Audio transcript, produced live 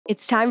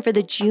It's time for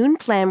the June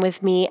plan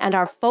with me, and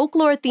our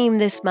folklore theme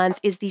this month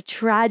is the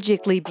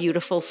tragically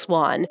beautiful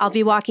swan. I'll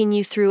be walking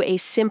you through a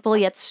simple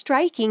yet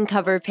striking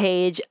cover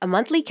page, a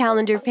monthly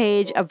calendar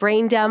page, a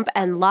brain dump,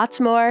 and lots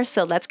more,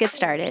 so let's get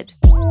started.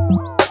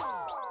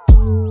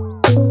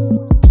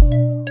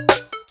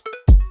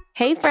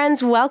 Hey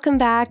friends, welcome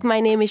back.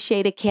 My name is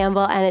Shayda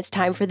Campbell and it's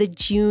time for the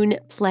June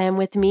plan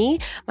with me.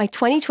 My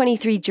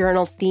 2023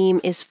 journal theme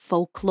is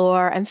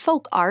folklore and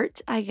folk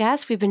art, I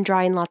guess. We've been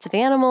drawing lots of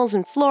animals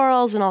and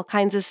florals and all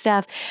kinds of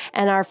stuff.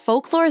 And our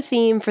folklore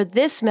theme for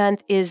this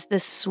month is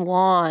the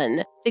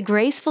swan. The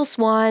graceful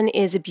swan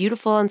is a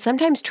beautiful and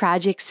sometimes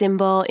tragic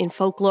symbol in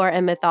folklore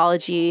and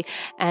mythology.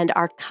 And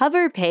our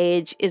cover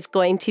page is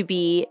going to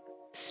be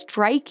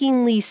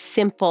strikingly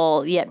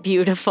simple yet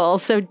beautiful,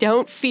 so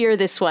don't fear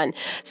this one.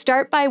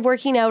 Start by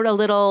working out a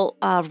little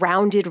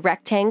rounded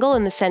rectangle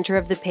in the center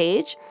of the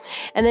page,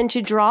 and then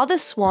to draw the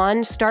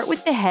swan, start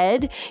with the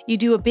head. You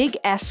do a big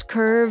S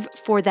curve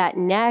for that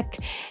neck,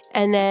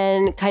 and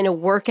then kind of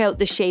work out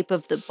the shape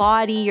of the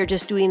body. You're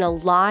just doing a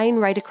line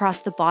right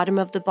across the bottom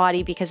of the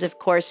body because, of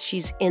course,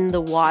 she's in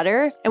the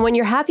water. And when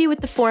you're happy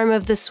with the form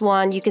of the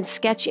swan, you can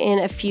sketch in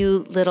a few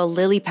little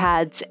lily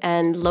pads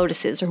and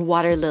lotuses or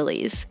water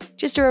lilies.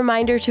 Just a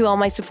reminder to all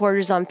my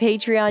supporters on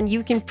Patreon,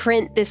 you can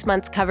print this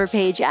month's cover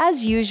page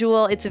as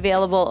usual. It's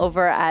available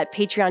over at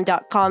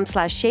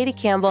patreon.com/Shayda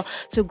Campbell,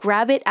 so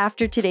grab it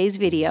after today's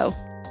video.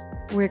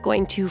 We're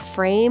going to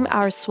frame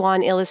our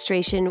swan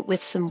illustration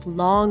with some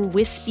long,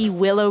 wispy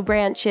willow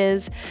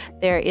branches.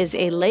 There is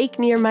a lake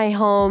near my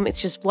home.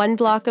 It's just 1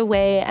 block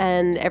away,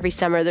 and every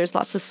summer there's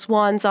lots of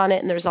swans on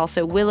it, and there's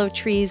also willow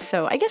trees.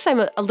 So I guess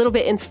I'm a little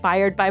bit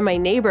inspired by my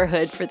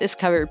neighborhood for this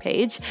cover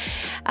page.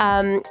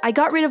 I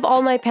got rid of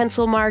all my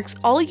pencil marks.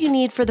 All you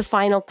need for the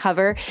final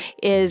cover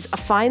is a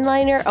fine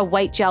liner, a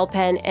white gel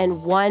pen,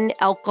 and 1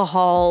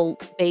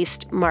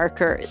 alcohol-based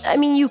marker. I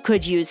mean, you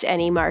could use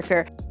any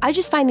marker. I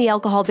just find the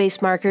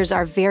alcohol-based markers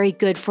are very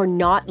good for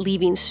not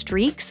leaving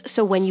streaks.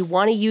 So when you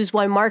want to use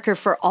one marker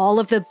for all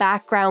of the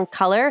background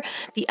color,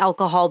 the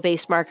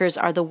alcohol-based markers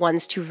are the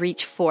ones to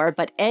reach for.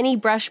 But any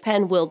brush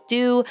pen will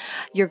do.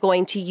 You're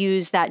going to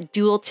use that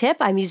dual tip.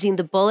 I'm using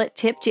the bullet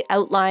tip to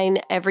outline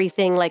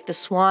everything like the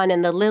swan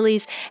and the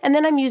lilies. And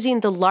then I'm using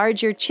the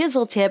larger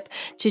chisel tip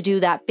to do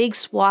that big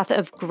swath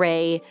of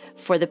gray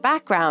for the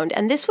background.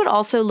 And this would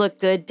also look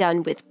good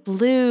done with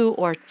blue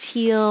or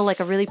teal, like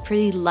a really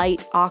pretty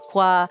light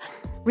aqua.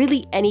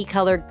 Really any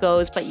color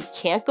goes, but you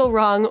can't go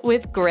wrong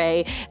with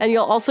gray. And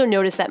you'll also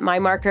notice that my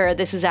marker,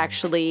 this is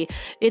actually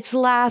its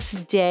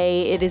last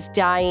day. It is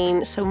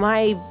dying. So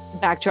my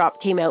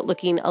backdrop came out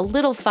looking a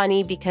little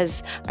funny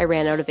because I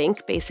ran out of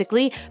ink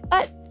basically,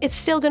 but it's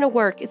still going to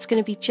work. It's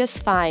going to be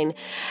just fine.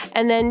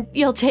 And then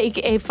you'll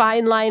take a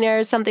fine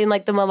liner, something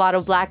like the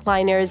mulatto black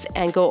liners,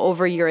 and go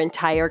over your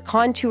entire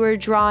contour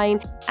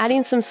drawing,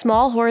 adding some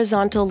small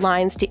horizontal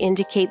lines to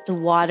indicate the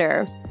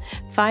water.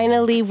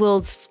 Finally,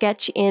 we'll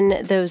sketch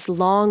in those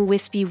long,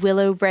 wispy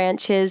willow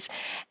branches,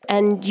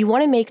 and you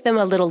want to make them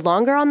a little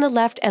longer on the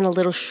left and a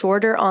little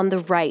shorter on the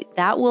right.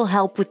 That will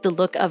help with the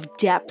look of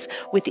depth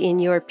within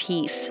your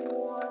piece.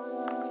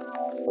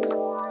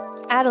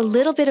 Add a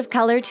little bit of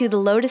color to the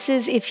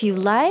lotuses if you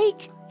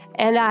like.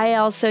 And I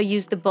also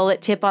used the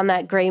bullet tip on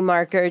that gray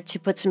marker to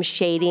put some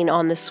shading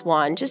on the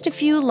swan. Just a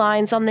few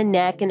lines on the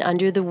neck and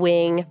under the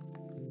wing.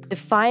 The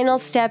final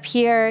step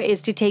here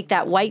is to take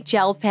that white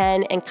gel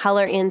pen and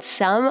color in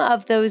some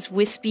of those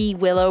wispy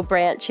willow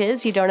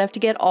branches. You don't have to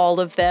get all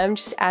of them,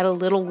 just add a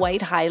little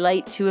white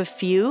highlight to a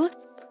few.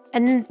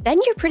 And then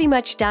you're pretty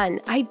much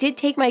done. I did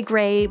take my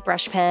gray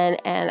brush pen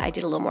and I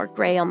did a little more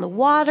gray on the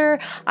water.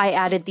 I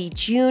added the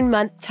June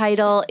month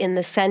title in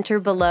the center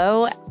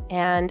below.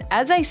 And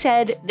as I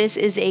said, this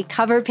is a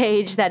cover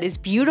page that is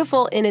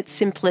beautiful in its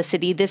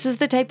simplicity. This is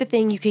the type of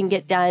thing you can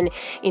get done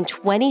in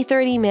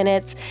 20-30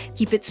 minutes.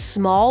 Keep it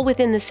small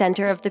within the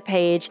center of the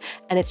page,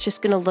 and it's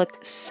just gonna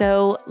look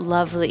so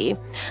lovely.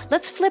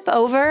 Let's flip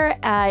over.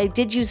 I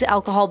did use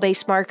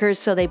alcohol-based markers,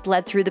 so they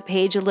bled through the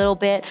page a little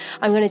bit.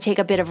 I'm gonna take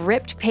a bit of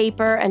ripped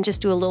paper and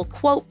just do a little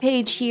quote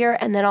page here,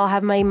 and then I'll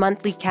have my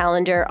monthly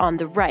calendar on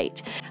the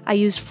right. I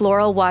used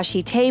floral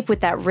washi tape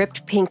with that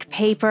ripped pink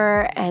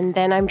paper, and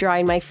then I'm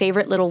drawing my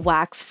favorite little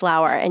wax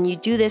flower. And you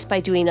do this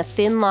by doing a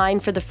thin line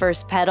for the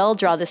first petal,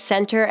 draw the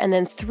center, and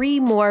then 3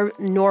 more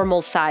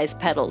normal size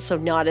petals, so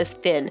not as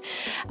thin.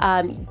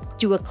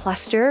 Do a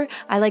cluster.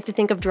 I like to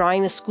think of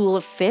drawing a school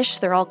of fish.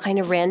 They're all kind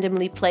of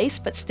randomly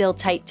placed, but still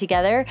tight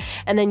together.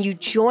 And then you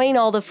join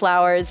all the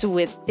flowers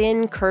with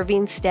thin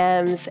curving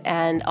stems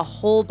and a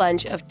whole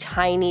bunch of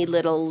tiny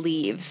little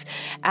leaves.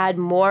 Add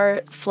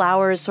more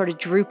flowers sort of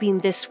drooping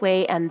this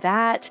way and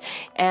that,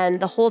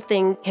 and the whole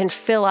thing can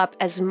fill up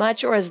as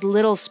much or as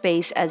little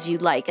space as you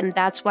like. And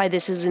that's why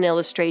this is an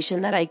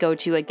illustration that I go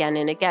to again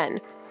and again.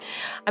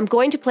 I'm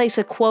going to place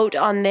a quote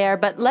on there,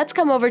 but let's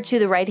come over to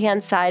the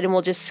right-hand side and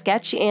we'll just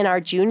sketch in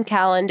our June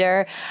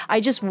calendar. I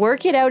just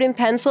work it out in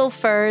pencil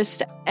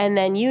first, and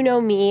then you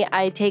know me,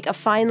 I take a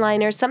fine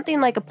liner,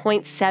 something like a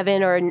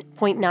 0.7 or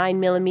 0.9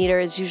 millimeter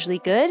is usually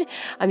good.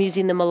 I'm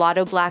using the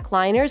Mulatto black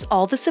liners.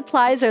 All the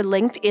supplies are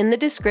linked in the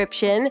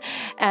description,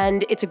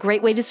 and it's a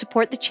great way to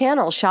support the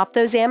channel. Shop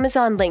those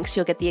Amazon links.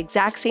 You'll get the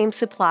exact same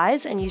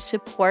supplies and you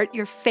support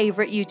your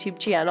favorite YouTube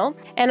channel.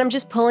 And I'm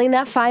just pulling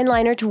that fine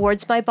liner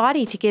towards my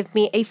body to give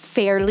me a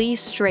fairly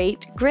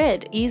straight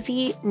grid.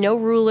 Easy, no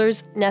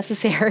rulers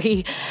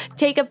necessary.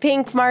 Take a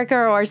pink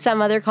marker or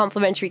some other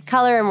complementary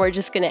color, and we're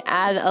just going to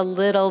add a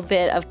little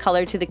bit of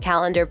color to the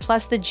calendar,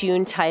 plus the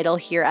June title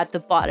here at the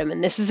bottom.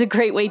 And this is a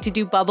great way to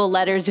do bubble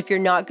letters. If you're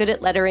not good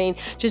at lettering,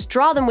 just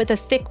draw them with a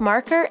thick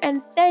marker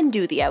and then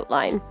do the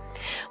outline.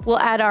 We'll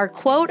add our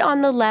quote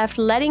on the left: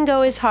 letting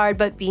go is hard,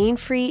 but being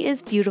free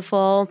is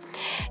beautiful.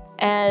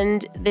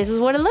 And this is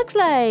what it looks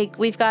like.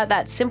 We've got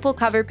that simple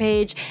cover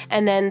page,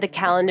 and then the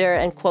calendar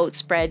and quote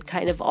spread,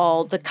 kind of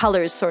all the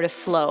colors sort of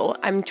flow.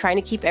 I'm trying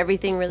to keep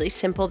everything really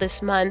simple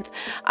this month.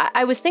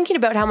 I was thinking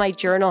about how my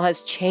journal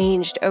has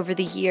changed over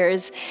the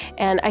years,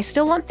 and I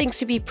still want things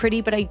to be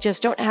pretty, but I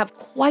just don't have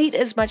quite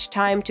as much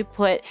time to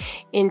put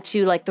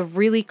into like the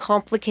really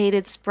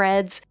complicated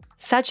spreads.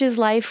 Such is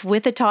life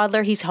with a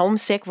toddler. He's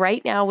homesick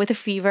right now with a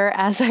fever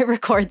as I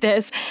record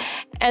this.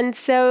 And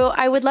so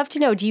I would love to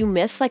know, do you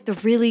miss like the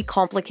really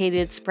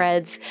complicated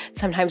spreads?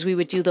 Sometimes we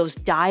would do those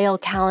dial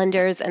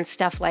calendars and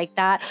stuff like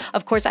that.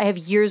 Of course, I have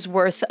years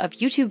worth of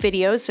YouTube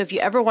videos. So if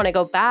you ever want to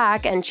go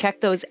back and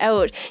check those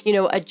out, you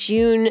know, a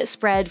June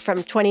spread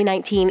from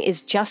 2019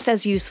 is just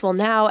as useful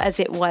now as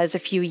it was a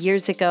few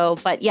years ago.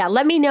 But yeah,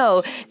 let me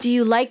know. Do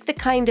you like the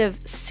kind of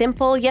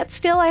simple yet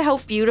still, I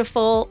hope,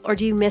 beautiful, or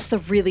do you miss the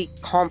really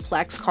complicated?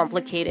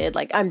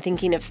 Like I'm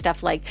thinking of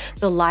stuff like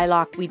the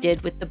lilac we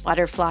did with the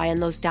butterfly and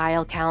those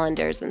dial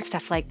calendars and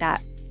stuff like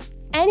that.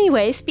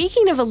 Anyway,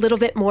 speaking of a little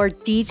bit more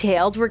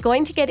detailed, we're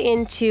going to get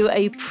into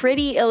a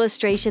pretty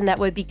illustration that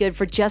would be good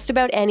for just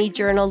about any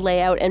journal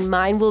layout, and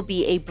mine will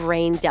be a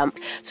brain dump.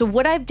 So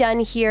what I've done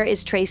here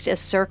is traced a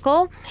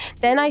circle.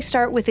 Then I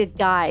start with a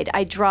guide.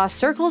 I draw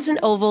circles and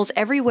ovals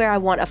everywhere I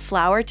want a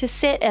flower to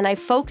sit, and I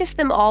focus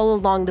them all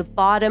along the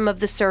bottom of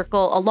the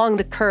circle, along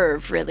the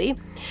curve, really.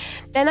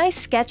 Then I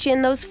sketch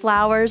in those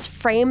flowers,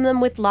 frame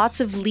them with lots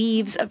of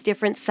leaves of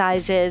different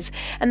sizes,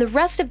 and the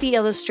rest of the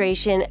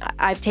illustration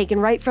I've taken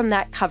right from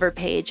that cover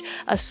page.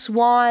 A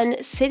swan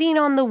sitting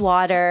on the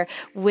water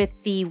with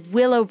the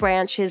willow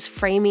branches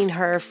framing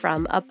her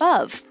from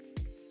above.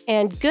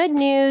 And good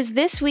news,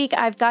 this week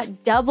I've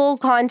got double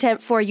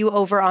content for you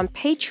over on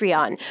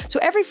Patreon. So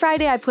every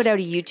Friday I put out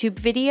a YouTube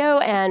video,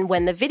 and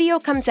when the video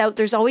comes out,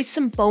 there's always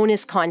some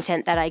bonus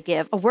content that I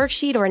give. A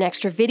worksheet or an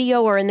extra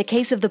video, or in the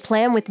case of the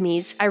Plan With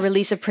Me's, I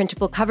release a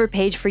printable cover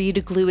page for you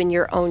to glue in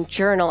your own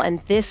journal.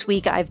 And this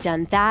week I've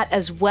done that,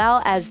 as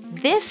well as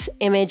this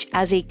image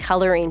as a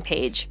coloring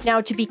page.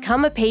 Now, to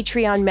become a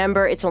Patreon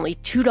member, it's only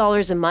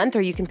 $2 a month,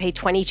 or you can pay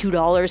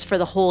 $22 for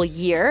the whole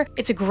year.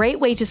 It's a great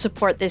way to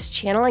support this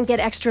channel and get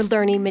extra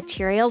learning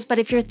materials. But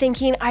if you're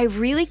thinking, I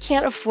really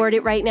can't afford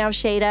it right now,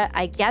 Shayda,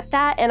 I get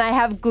that, and I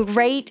have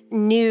great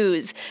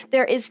news.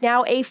 There is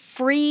now a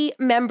free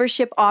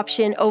membership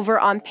option over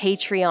on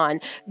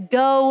Patreon.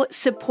 Go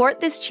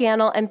support this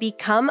channel and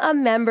become a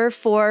member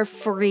for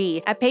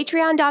free. At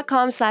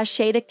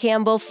patreon.com/Shayda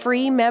Campbell,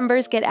 free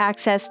members get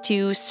access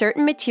to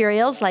certain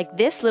materials like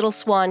this little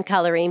swan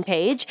coloring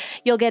page.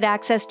 You'll get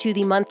access to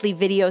the monthly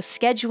video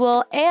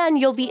schedule, and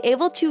you'll be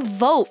able to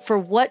vote for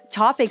what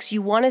topics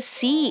you want to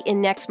see in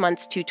next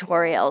month's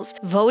tutorials.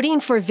 Voting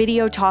for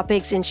video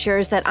topics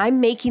ensures that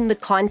I'm making the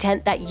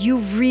content that you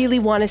really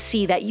want to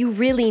see, that you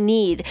really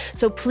need.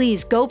 So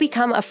please go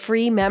become a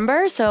free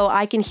member so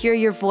I can hear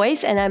your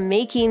voice, and I'm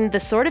making the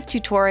sort of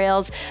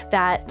tutorials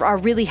that are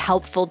really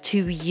helpful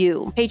to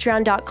you.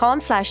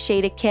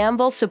 Patreon.com/Shayda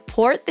Campbell.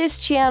 Support this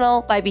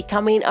channel by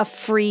becoming a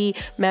free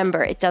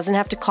member. It doesn't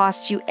have to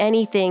cost you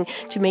anything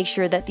to make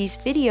sure that these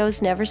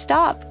videos never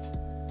stop.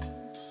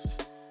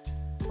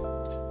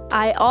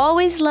 I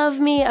always love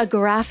me a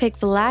graphic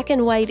black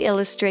and white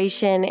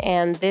illustration,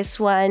 and this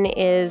one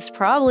is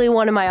probably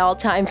one of my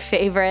all-time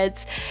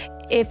favorites.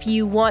 If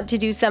you want to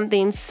do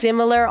something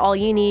similar, all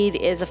you need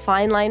is a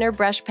fine liner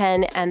brush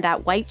pen and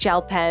that white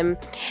gel pen.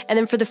 And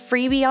then for the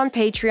freebie on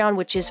Patreon,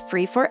 which is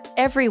free for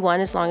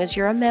everyone as long as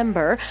you're a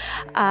member,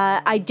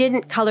 I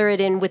didn't color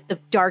it in with the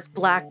dark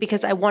black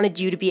because I wanted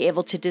you to be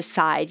able to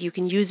decide. You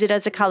can use it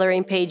as a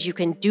coloring page. You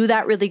can do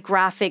that really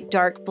graphic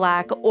dark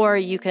black, or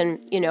you can,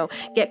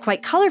 get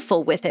quite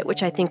colorful with it,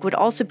 which I think would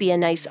also be a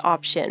nice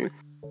option.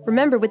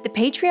 Remember, with the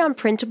Patreon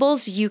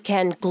printables, you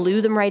can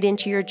glue them right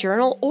into your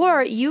journal,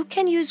 or you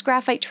can use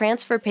graphite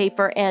transfer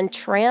paper and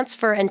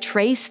transfer and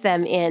trace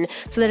them in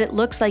so that it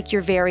looks like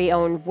your very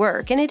own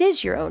work. And it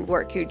is your own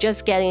work. You're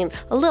just getting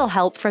a little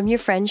help from your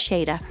friend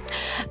Shayda.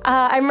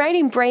 I'm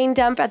writing brain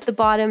dump at the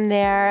bottom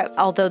there,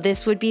 although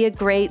this would be a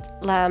great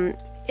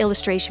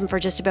illustration for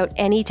just about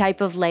any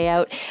type of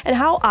layout. And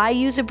how I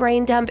use a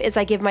brain dump is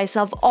I give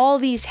myself all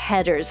these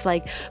headers,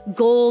 like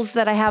goals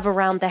that I have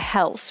around the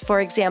house.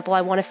 For example,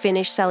 I want to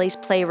finish Sully's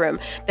playroom.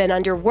 Then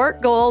under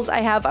work goals,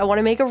 I want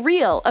to make a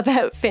reel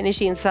about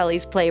finishing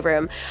Sully's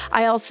playroom.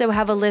 I also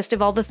have a list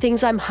of all the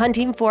things I'm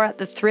hunting for at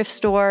the thrift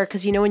store,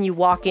 because you know when you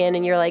walk in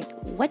and you're like,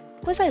 what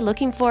was I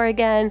looking for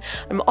again?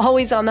 I'm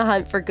always on the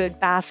hunt for good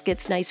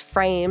baskets, nice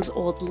frames,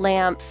 old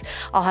lamps.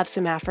 I'll have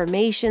some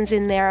affirmations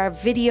in there,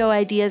 video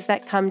ideas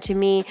that come to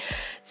me.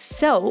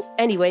 So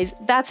anyways,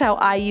 that's how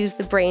I use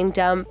the brain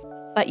dump.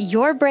 But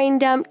your brain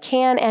dump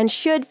can and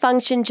should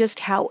function just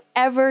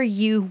however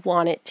you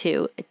want it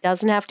to. It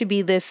doesn't have to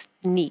be this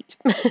neat.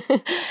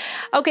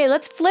 Okay,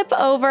 let's flip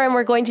over and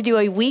we're going to do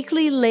a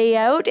weekly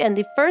layout. And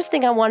the first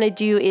thing I want to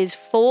do is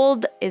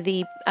fold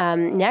the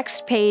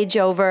next page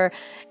over,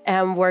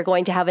 and we're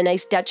going to have a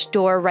nice Dutch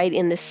door right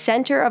in the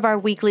center of our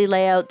weekly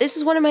layout. This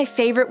is one of my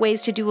favorite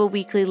ways to do a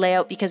weekly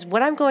layout, because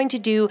what I'm going to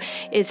do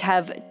is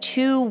have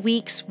 2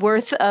 weeks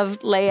worth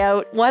of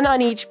layout, one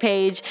on each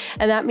page.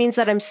 And that means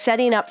that I'm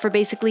setting up for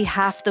basically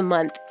half the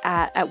month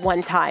at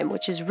one time,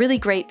 which is really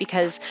great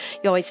because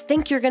you always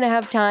think you're going to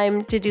have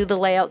time to do the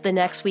layout the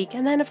next week.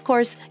 And then of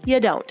course you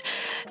don't.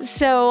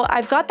 So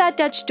I've got that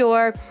Dutch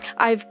door.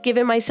 I've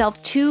given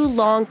myself 2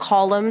 long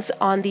columns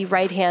on the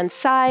right-hand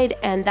side,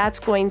 and that's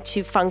going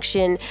to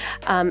function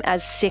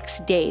as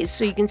 6 days.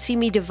 So you can see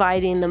me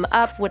dividing them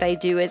up. What I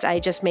do is I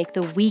just make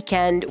the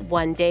weekend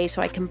one day.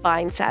 So I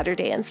combine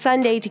Saturday and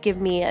Sunday to give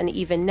me an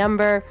even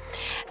number.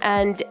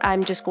 And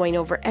I'm just going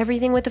over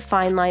everything with a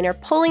fine liner,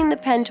 pulling the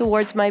pen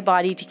towards my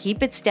body to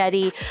keep it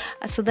steady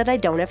so that I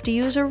don't have to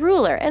use a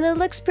ruler. And it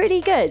looks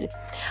pretty good.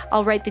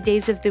 I'll write the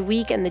days of the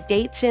week and the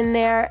dates in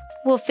there.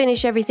 We'll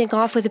finish everything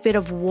off with a bit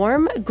of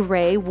warm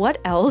gray. What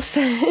else?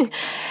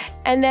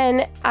 And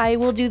then I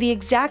will do the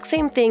exact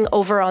same thing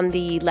over on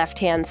the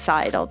left-hand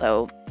side,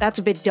 although that's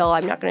a bit dull.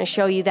 I'm not going to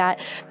show you that.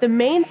 The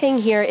main thing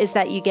here is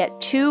that you get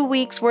 2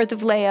 weeks worth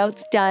of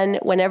layouts done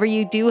whenever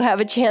you do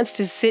have a chance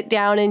to sit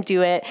down and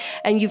do it.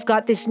 And you've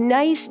got this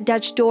nice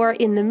Dutch door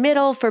in the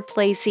middle for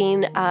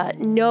placing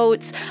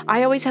notes.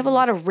 I always have a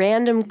lot of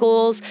random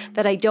goals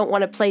that I don't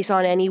want to place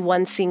on any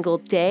one single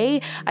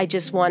day. I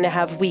just want to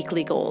have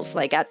weekly goals.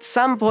 Like at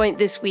some point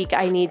this week,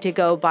 I need to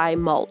go buy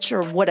mulch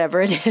or whatever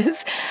it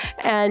is.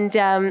 And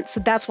so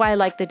that's why I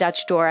like the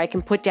Dutch door. I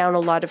can put down a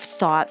lot of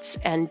thoughts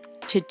and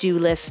to-do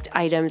list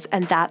items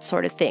and that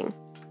sort of thing.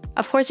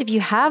 Of course, if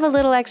you have a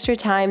little extra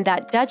time,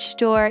 that Dutch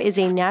door is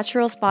a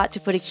natural spot to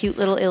put a cute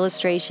little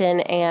illustration,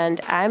 and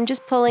I'm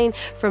just pulling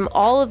from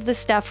all of the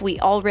stuff we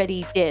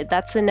already did.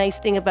 That's the nice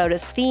thing about a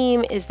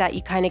theme, is that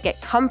you kind of get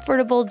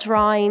comfortable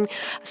drawing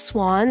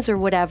swans or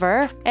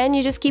whatever, and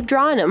you just keep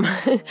drawing them.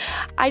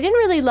 I didn't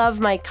really love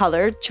my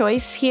color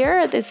choice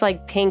here. This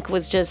like pink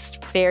was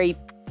just very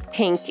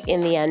pink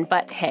in the end,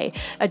 but hey,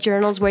 a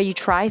journal's where you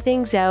try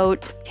things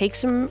out, take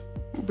some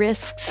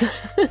risks.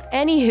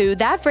 Anywho,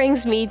 that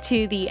brings me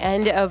to the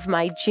end of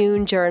my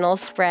June journal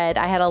spread.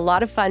 I had a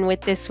lot of fun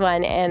with this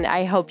one, and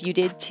I hope you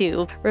did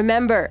too.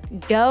 Remember,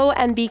 go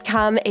and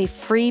become a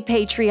free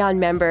Patreon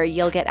member.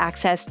 You'll get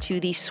access to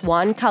the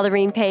swan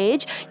coloring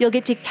page. You'll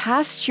get to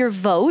cast your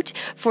vote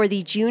for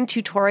the June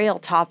tutorial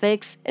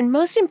topics. And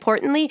most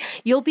importantly,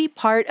 you'll be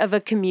part of a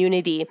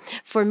community.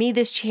 For me,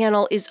 this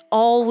channel is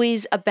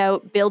always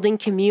about building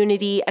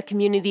community, a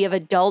community of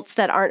adults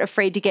that aren't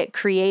afraid to get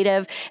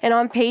creative. And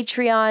on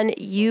Patreon,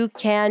 you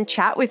can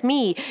chat with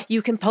me.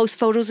 You can post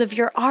photos of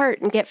your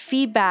art and get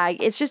feedback.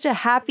 It's just a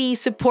happy,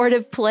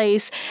 supportive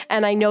place,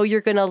 and I know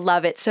you're going to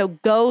love it. So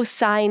go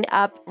sign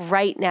up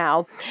right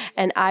now,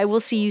 and I will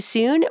see you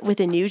soon with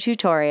a new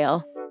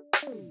tutorial.